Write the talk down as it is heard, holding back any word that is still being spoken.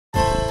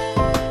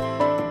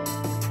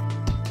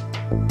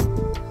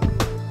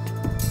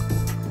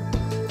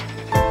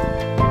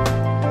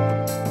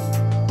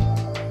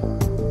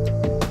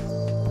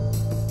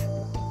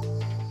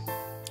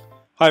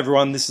Hi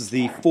everyone, this is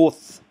the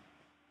fourth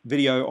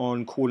video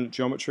on coordinate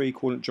geometry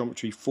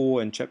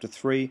 4 and chapter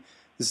 3.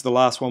 This is the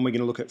last one. We're going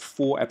to look at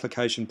 4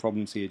 application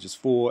problems here, just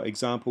 4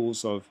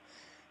 examples of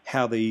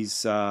how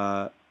these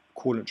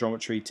coordinate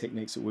geometry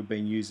techniques that we've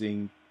been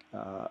using,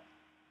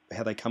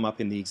 how they come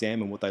up in the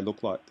exam and what they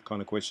look like, the kind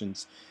of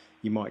questions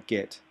you might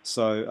get.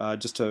 So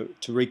just to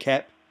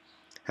recap,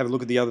 have a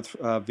look at the other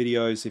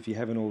videos if you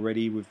haven't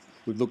already. We've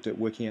looked at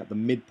working out the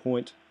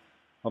midpoint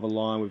of a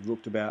line. We've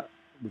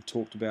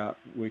talked about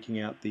working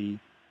out the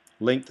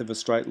length of a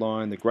straight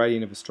line, the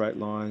gradient of a straight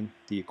line,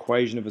 the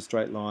equation of a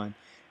straight line,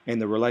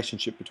 and the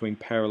relationship between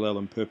parallel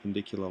and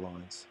perpendicular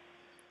lines.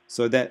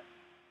 So that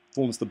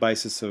forms the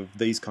basis of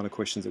these kind of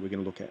questions that we're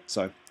going to look at.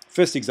 So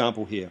first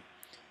example here,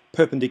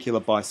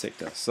 perpendicular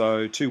bisector.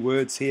 So 2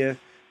 words here,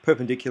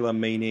 perpendicular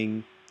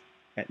meaning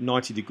at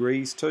 90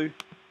 degrees to,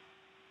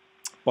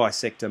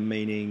 bisector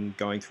meaning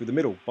going through the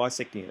middle,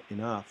 bisecting it in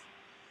half.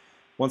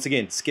 Once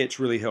again, sketch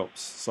really helps.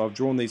 So I've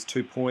drawn these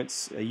 2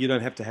 points. You don't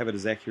have to have it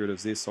as accurate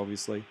as this,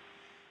 obviously.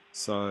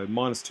 So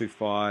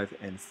 -2,5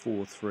 and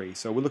 4,3.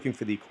 So we're looking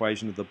for the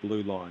equation of the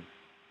blue line.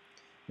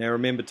 Now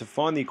remember, to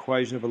find the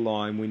equation of a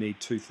line, we need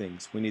 2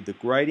 things. We need the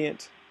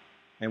gradient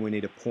and we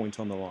need a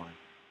point on the line.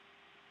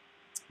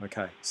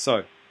 Okay,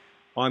 so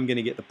I'm going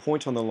to get the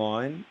point on the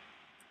line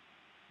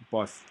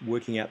by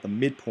working out the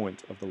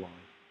midpoint of the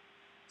line.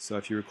 So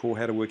if you recall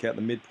how to work out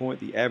the midpoint,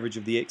 the average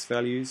of the x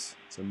values,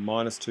 so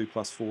 -2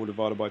 plus 4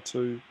 divided by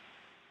 2,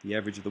 the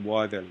average of the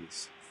y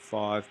values,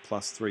 5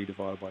 plus 3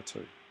 divided by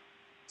 2.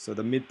 So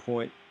the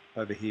midpoint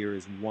over here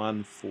is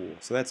 1, 4.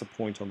 So that's a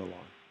point on the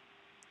line.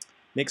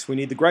 Next we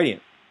need the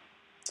gradient.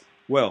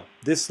 Well,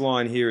 this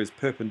line here is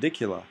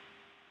perpendicular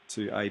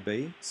to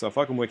AB, so if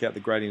I can work out the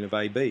gradient of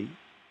AB,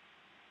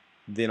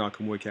 then I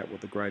can work out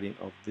what the gradient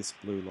of this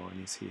blue line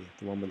is here,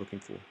 the one we're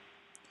looking for.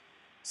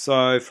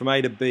 So from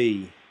A to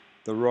B,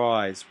 the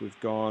rise, we've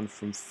gone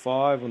from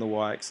 5 on the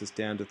y-axis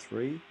down to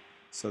 3,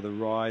 so the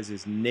rise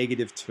is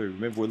 -2.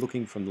 Remember, we're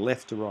looking from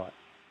left to right,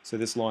 so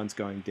this line's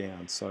going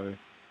down. So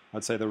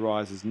I'd say the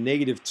rise is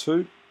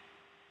 -2,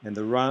 and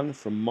the run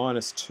from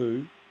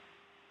 -2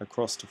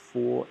 across to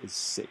 4 is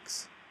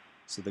 6.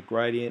 So the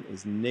gradient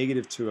is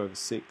 -2 over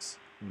 6,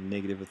 or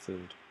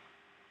 -1/3.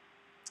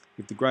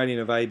 If the gradient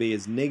of AB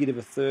is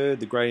 -1/3,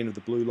 the gradient of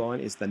the blue line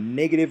is the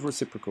negative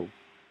reciprocal.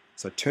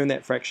 So turn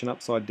that fraction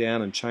upside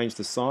down and change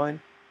the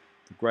sign.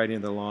 The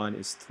gradient of the line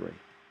is 3.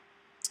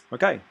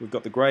 Okay, we've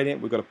got the gradient,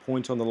 we've got a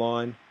point on the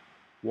line,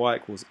 y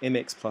equals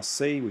mx plus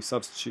c, we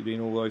substitute in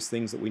all those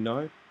things that we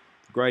know.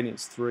 The gradient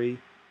is 3,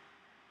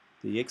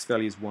 the x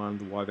value is 1,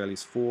 the y value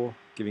is 4,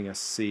 giving us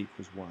c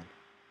equals 1.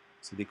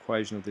 So the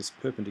equation of this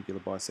perpendicular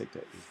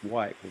bisector is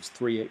y equals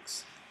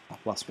 3x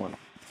plus 1.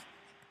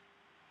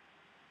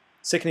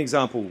 Second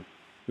example,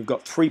 we've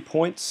got 3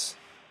 points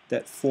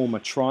that form a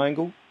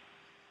triangle.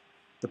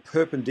 The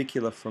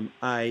perpendicular from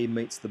A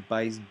meets the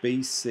base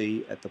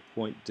BC at the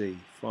point D.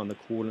 Find the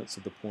coordinates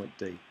of the point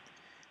D.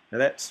 Now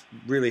that's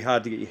really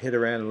hard to get your head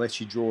around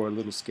unless you draw a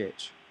little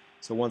sketch.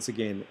 So once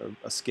again,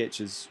 a sketch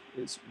is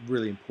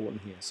really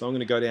important here. So I'm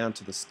going to go down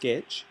to the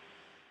sketch.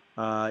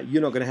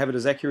 You're not going to have it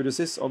as accurate as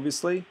this,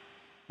 obviously.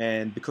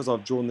 And because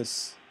I've drawn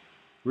this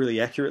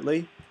really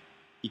accurately,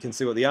 you can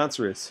see what the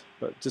answer is.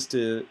 But just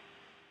to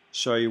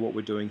show you what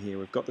we're doing here,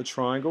 we've got the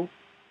triangle.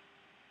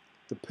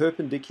 The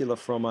perpendicular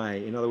from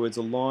A, in other words,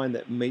 a line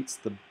that meets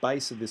the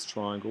base of this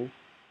triangle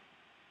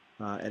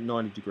at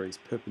 90 degrees,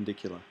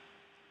 perpendicular.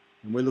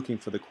 And we're looking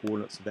for the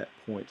coordinates of that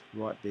point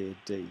right there,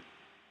 D.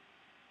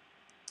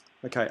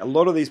 Okay, a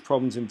lot of these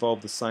problems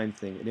involve the same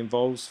thing. It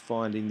involves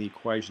finding the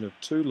equation of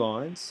 2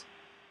 lines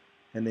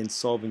and then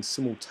solving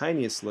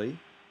simultaneously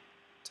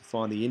to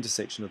find the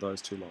intersection of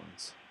those 2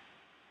 lines.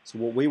 So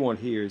what we want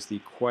here is the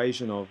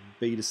equation of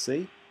B to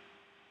C,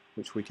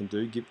 which we can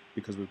do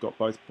because we've got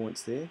both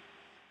points there.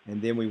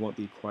 And then we want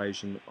the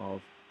equation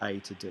of A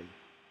to D.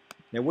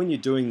 Now when you're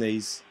doing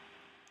these,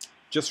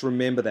 just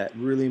remember that,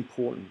 really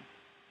important.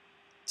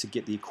 To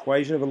get the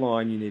equation of a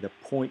line, you need a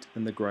point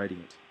and the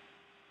gradient.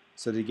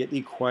 So to get the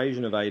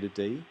equation of A to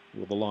D,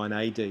 or the line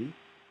AD,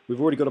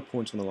 we've already got a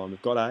point on the line.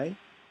 We've got A,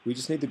 we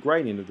just need the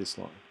gradient of this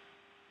line.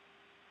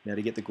 Now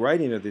to get the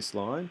gradient of this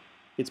line,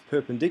 it's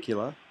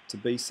perpendicular to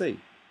BC.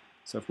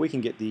 So if we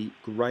can get the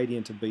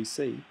gradient of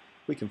BC,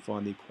 we can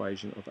find the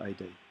equation of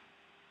AD.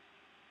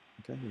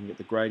 Okay, we can get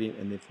the gradient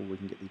and therefore we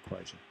can get the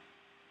equation.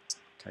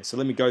 Okay, so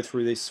let me go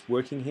through this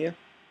working here.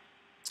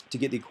 To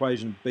get the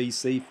equation of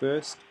BC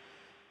first,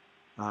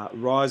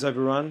 rise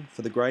over run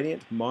for the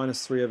gradient,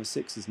 -3 over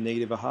 6 is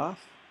 -1/2.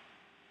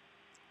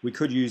 We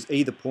could use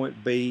either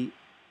point B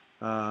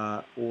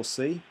or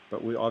C,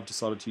 but I've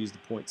decided to use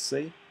the point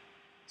C.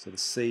 So the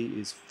C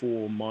is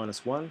 4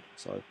 minus 1,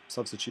 so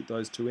substitute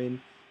those 2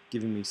 in,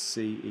 giving me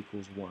C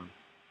equals 1.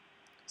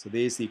 So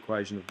there's the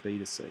equation of B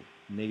to C,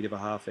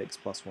 -1/2 x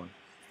plus 1.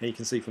 And you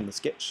can see from the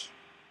sketch,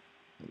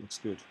 it looks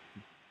good.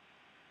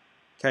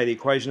 Okay, the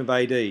equation of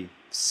AD.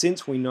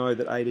 Since we know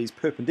that AD is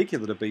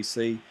perpendicular to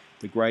BC,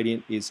 the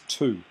gradient is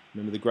 2.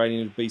 Remember the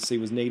gradient of BC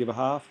was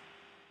 -1/2,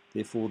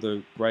 therefore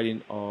the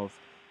gradient of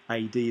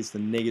AD is the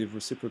negative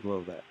reciprocal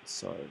of that.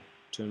 So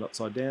turn it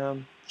upside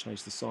down,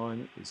 change the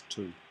sign, is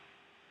 2.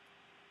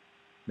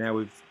 Now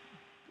we've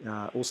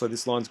also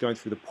this line's going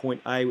through the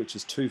point A, which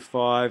is 2,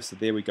 5, so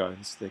there we go.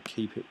 This is the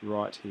keep it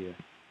right here.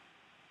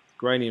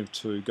 Gradient of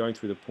 2 going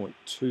through the point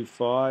 2,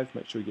 5,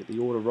 make sure you get the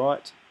order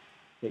right.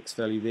 X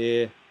value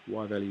there,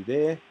 Y value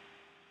there,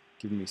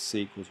 giving me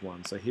C equals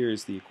 1. So here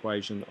is the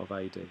equation of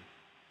AD.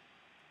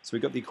 So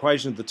we've got the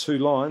equation of the two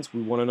lines,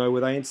 we want to know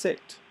where they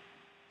intersect.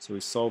 So we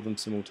solve them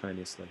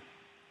simultaneously.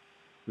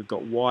 We've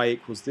got Y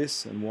equals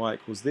this and Y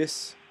equals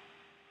this.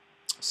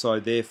 So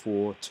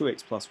therefore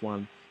 2x plus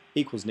 1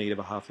 equals negative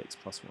a half x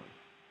plus 1.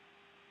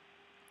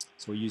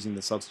 So we're using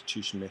the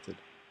substitution method.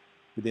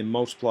 We then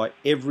multiply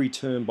every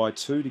term by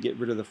 2 to get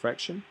rid of the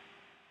fraction.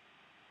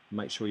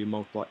 Make sure you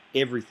multiply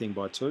everything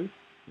by 2,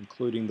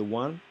 including the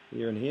 1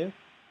 here and here.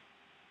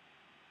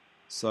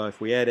 So if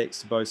we add x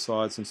to both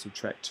sides and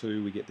subtract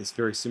 2, we get this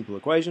very simple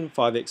equation.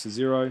 5x is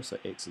 0, so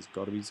x has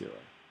got to be 0.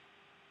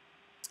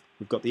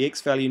 We've got the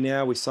x value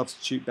now. We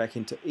substitute back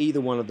into either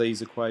one of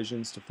these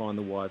equations to find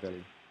the y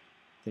value.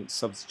 I think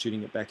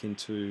substituting it back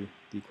into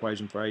the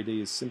equation for AD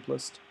is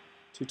simplest.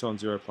 2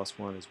 times 0 plus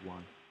 1 is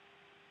 1.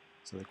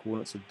 So the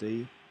coordinates of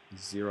D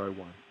is 0,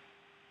 1.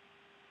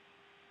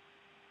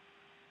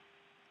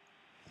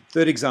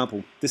 Third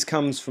example. This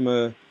comes from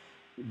a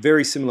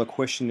very similar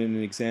question in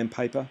an exam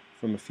paper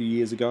from a few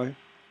years ago.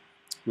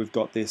 We've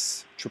got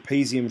this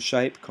trapezium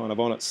shape kind of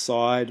on its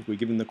side. We're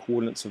given the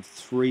coordinates of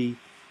 3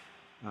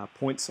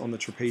 points on the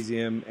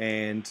trapezium,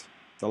 and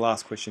the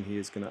last question here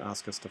is going to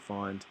ask us to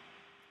find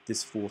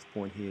this 4th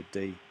point here,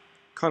 D.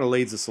 Kind of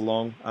leads us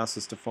along, asks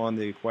us to find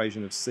the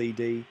equation of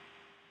CD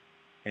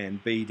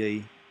and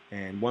BD,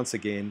 and once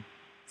again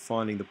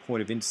finding the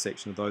point of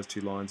intersection of those two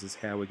lines is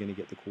how we're going to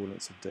get the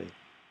coordinates of D.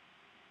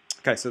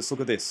 Okay, so let's look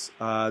at this.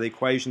 The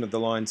equation of the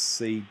line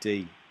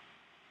CD.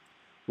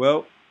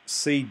 Well,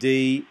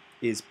 CD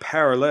is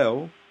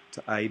parallel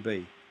to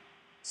AB,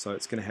 so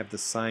it's going to have the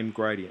same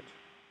gradient.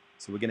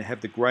 So we're going to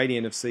have the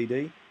gradient of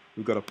CD.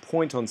 We've got a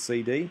point on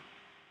CD,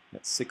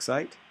 that's 6,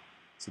 8,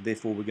 so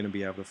therefore we're going to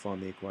be able to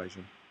find the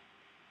equation.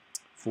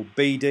 For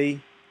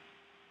BD,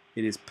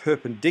 it is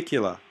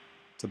perpendicular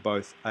to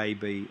both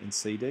AB and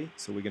CD,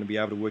 so we're going to be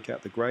able to work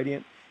out the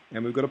gradient,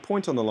 and we've got a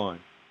point on the line.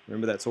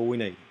 Remember, that's all we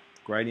need,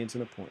 the gradient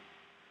and a point.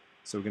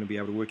 So we're going to be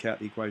able to work out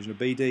the equation of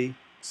BD,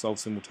 solve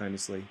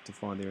simultaneously to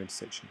find their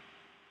intersection.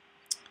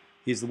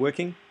 Here's the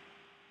working.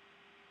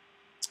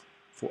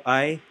 For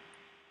A,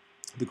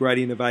 the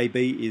gradient of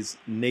AB is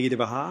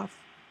negative a half.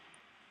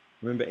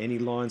 Remember, any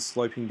line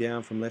sloping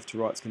down from left to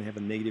right is going to have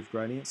a negative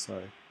gradient,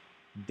 so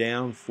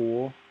down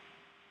 4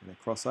 and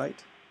across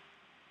 8.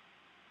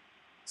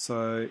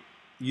 So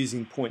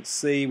using point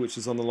C, which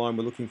is on the line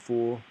we're looking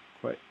for,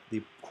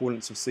 the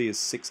coordinates of C is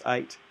 6,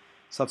 8.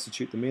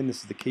 Substitute them in.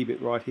 This is the key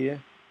bit right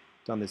here.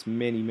 Done this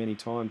many, many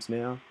times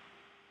now,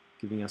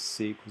 giving us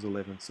C equals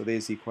 11. So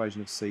there's the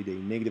equation of CD,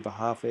 negative a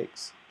half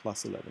x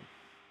plus 11.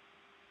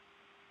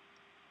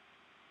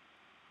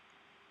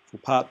 For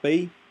part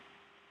B,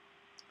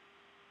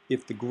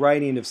 if the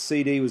gradient of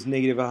CD was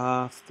negative a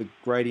half, the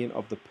gradient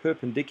of the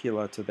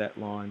perpendicular to that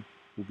line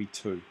will be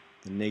 2,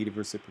 the negative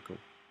reciprocal.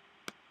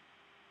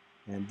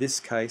 And in this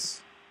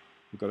case,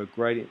 we've got a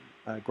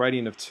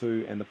gradient of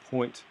 2, and the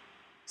point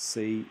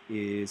C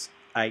is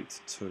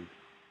 8, 2.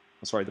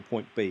 Oh, sorry, the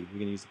point B. We're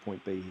going to use the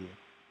point B here.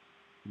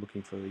 We're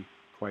looking for the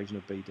equation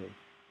of BD.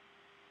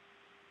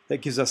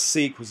 That gives us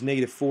C equals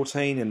negative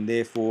 14, and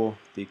therefore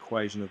the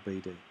equation of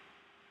BD.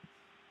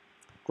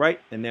 Great,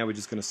 and now we're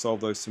just going to solve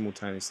those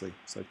simultaneously.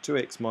 So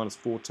 2x minus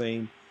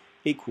 14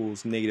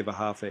 equals negative a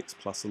half x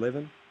plus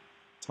 11.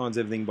 Times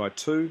everything by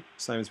 2,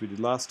 same as we did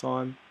last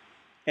time.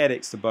 Add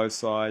x to both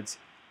sides,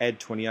 add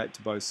 28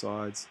 to both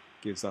sides,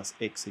 gives us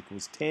x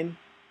equals 10.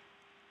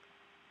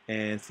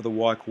 And for the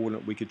y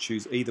coordinate, we could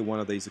choose either one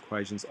of these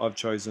equations. I've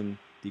chosen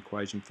the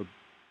equation for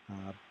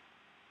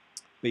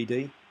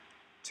BD,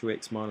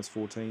 2x minus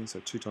 14,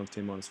 so 2 times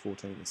 10 minus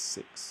 14 is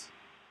 6.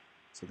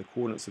 So the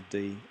coordinates of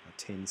D are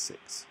 10,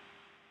 6.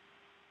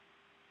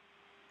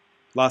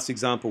 Last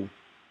example,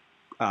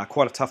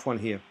 quite a tough one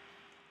here.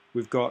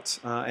 We've got,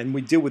 and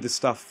we deal with this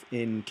stuff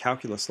in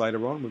calculus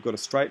later on, we've got a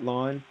straight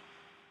line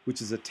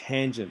which is a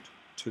tangent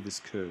to this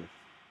curve.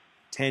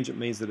 Tangent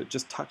means that it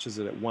just touches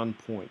it at one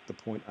point, the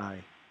point A.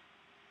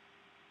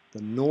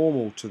 The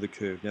normal to the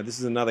curve. Now this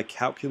is another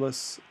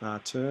calculus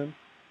term.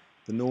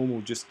 The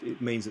normal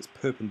it means it's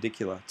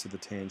perpendicular to the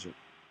tangent.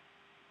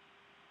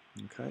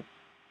 Okay.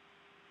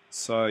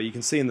 So you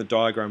can see in the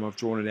diagram I've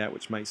drawn it out,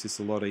 which makes this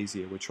a lot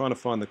easier. We're trying to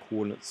find the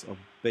coordinates of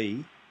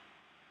B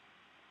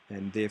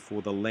and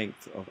therefore the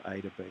length of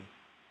A to B.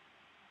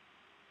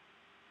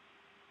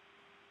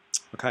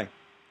 Okay,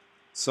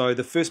 so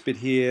the first bit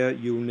here,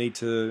 you'll need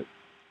to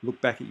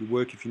look back at your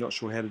work. If you're not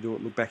sure how to do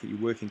it, look back at your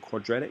work in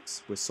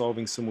quadratics. We're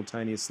solving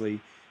simultaneously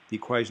the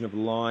equation of a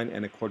line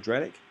and a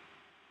quadratic.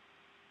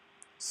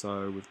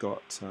 So we've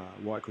got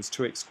y equals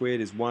 2x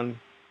squared is one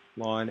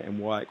line, and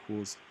y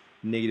equals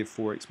negative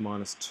 4x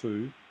minus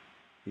 2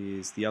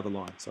 is the other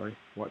line. Sorry,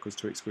 y equals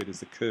 2x squared is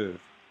the curve.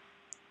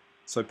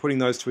 So putting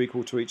those two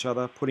equal to each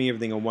other, putting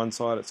everything on one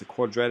side, it's a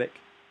quadratic.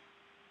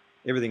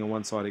 Everything on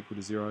one side equal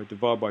to 0.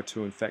 Divide by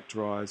 2 and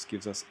factorise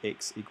gives us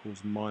x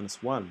equals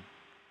 -1.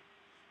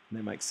 And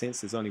that makes sense.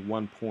 There's only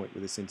one point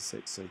where this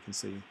intersects, so you can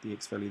see the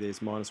x value there is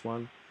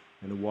 -1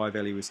 and the y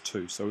value is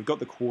 2. So we've got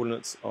the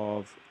coordinates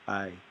of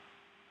A.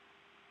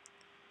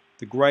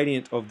 The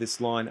gradient of this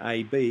line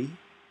AB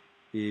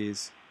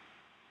is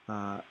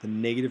the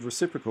negative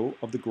reciprocal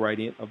of the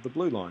gradient of the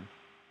blue line.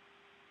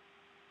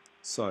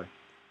 So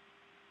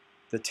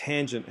the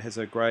tangent has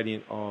a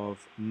gradient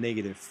of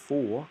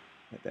 -4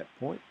 at that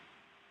point.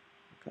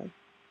 Okay,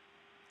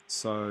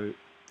 so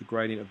the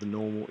gradient of the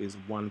normal is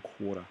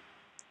 1/4.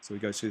 So we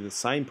go through the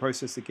same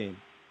process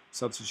again,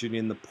 substituting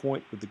in the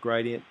point with the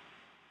gradient,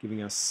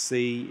 giving us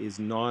C is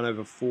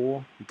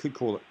 9/4. We could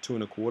call it 2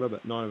 1/4,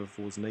 but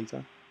 9/4 is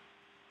neater.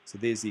 So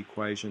there's the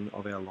equation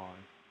of our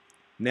line.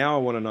 Now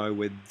I want to know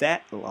where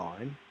that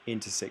line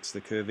intersects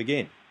the curve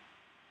again.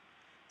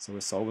 So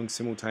we're solving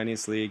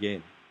simultaneously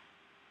again.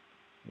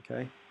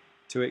 Okay,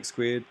 2x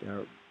squared,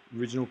 our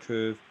original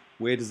curve,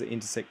 where does it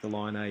intersect the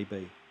line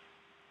AB?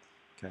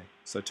 Okay,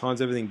 so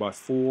times everything by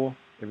 4,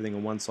 everything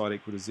on one side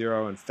equal to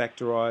 0, and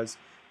factorise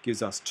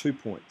gives us 2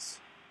 points.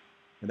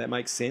 And that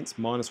makes sense.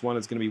 -1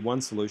 is going to be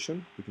one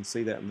solution. We can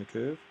see that in the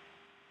curve.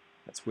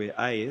 That's where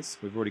A is.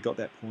 We've already got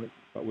that point,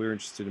 but we're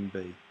interested in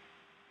B.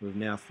 We've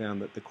now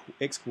found that the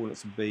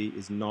x-coordinates of B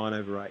is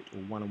 9/8,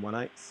 or 1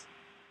 1/8.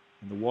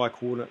 And the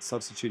y-coordinate,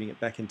 substituting it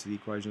back into the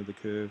equation of the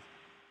curve,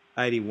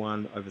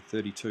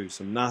 81/32.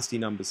 Some nasty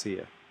numbers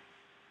here.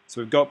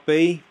 So we've got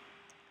B,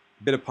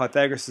 a bit of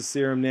Pythagoras'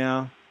 theorem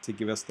now to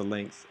give us the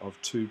length of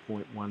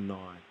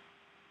 2.19.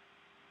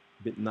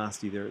 A bit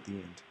nasty there at the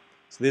end.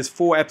 So there's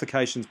 4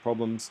 applications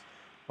problems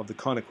of the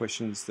kind of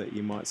questions that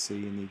you might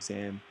see in the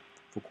exam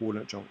for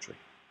coordinate geometry.